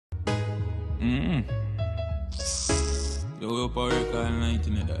Yo, power call night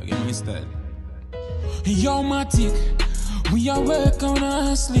in the give me style. Yo, Matic, we are work on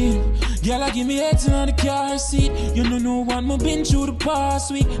our sleep. Girl, I give me heads on the car seat. You know no one more been through the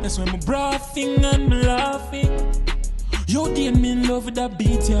past week. That's when my breathing and me laughing. Yo, dear me in love with that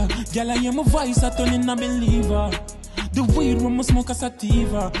beat, yeah. Girl, I hear my voice, I turn in a believer. The weed when I smoke a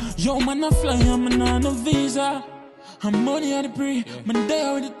sativa. Yo, man, I fly, I'm on a visa. I'm money at the pre, man,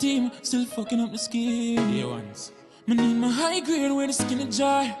 there with the team. Still fucking up the skin. Yeah, once. Man, need my high grade with the skinny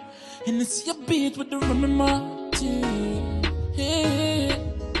jar. And it's your beat with the rum in my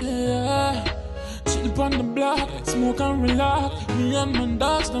yeah. Chill upon the block, smoke and relax. Me and my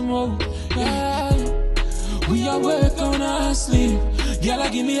dogs, them out. Yeah. We are work on our sleep. Girl, I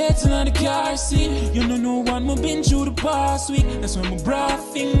give me heads in the car seat. You know no one more been through the past week. That's when my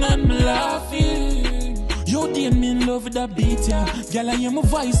breathing and my laughing. Yo, dear me in love with that beat, yeah. Girl, I hear my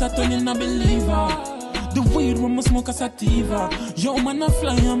voice, I turn in a believer. The weed when I smoke a sativa. Yo, man, I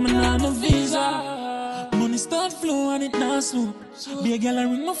fly, I'm on a visa. Money start flow and it not slow. Be a girl, I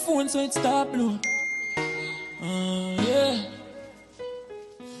ring my phone so it stop blow. Yeah.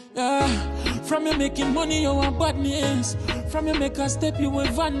 Yeah. From you making money, you want badness. From you make a step, you will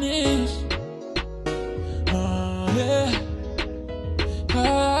vanish. Yeah.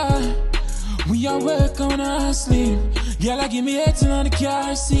 We are work on our sleep. Girl, I give me heads on the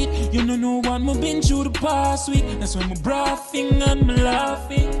car seat. You know no one more been through the past week. That's when my breathing and my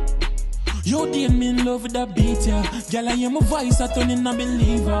laughing. Yo, dear me in love with that beat, yeah. Girl, I hear my voice, I turn in a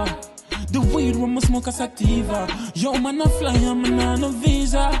believer. The weed when I smoke a sativa. Yo, man, I fly, I'm on a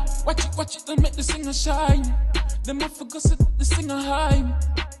visa. Watch it, and make the singer shine. Them I forgot the singer high.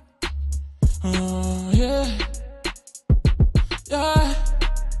 Yeah. Yeah.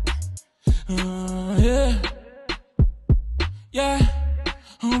 Yeah.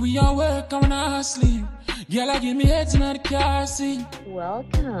 Yeah. We all work on our sleep. Girl, I give me heads in the car seat.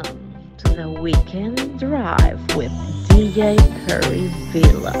 Welcome to the Weekend Drive with DJ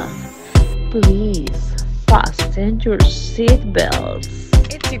Perryvilla. Please fasten your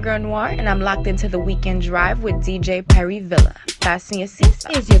seatbelts. It's your girl Noir, and I'm locked into the Weekend Drive with DJ Perryvilla. Fasten your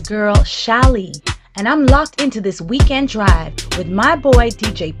seatbelts. It's your girl Shally, and I'm locked into this Weekend Drive with my boy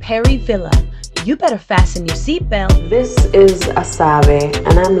DJ Perryvilla. You better fasten your seatbelt. This is Asabe,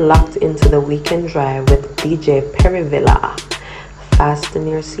 and I'm locked into the Weekend Drive with DJ Perryvilla. Fasten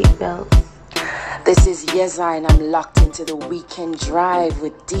your seatbelts. This is Yeza, and I'm locked into the Weekend Drive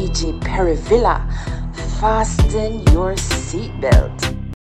with DJ Perryvilla. Fasten your seatbelt.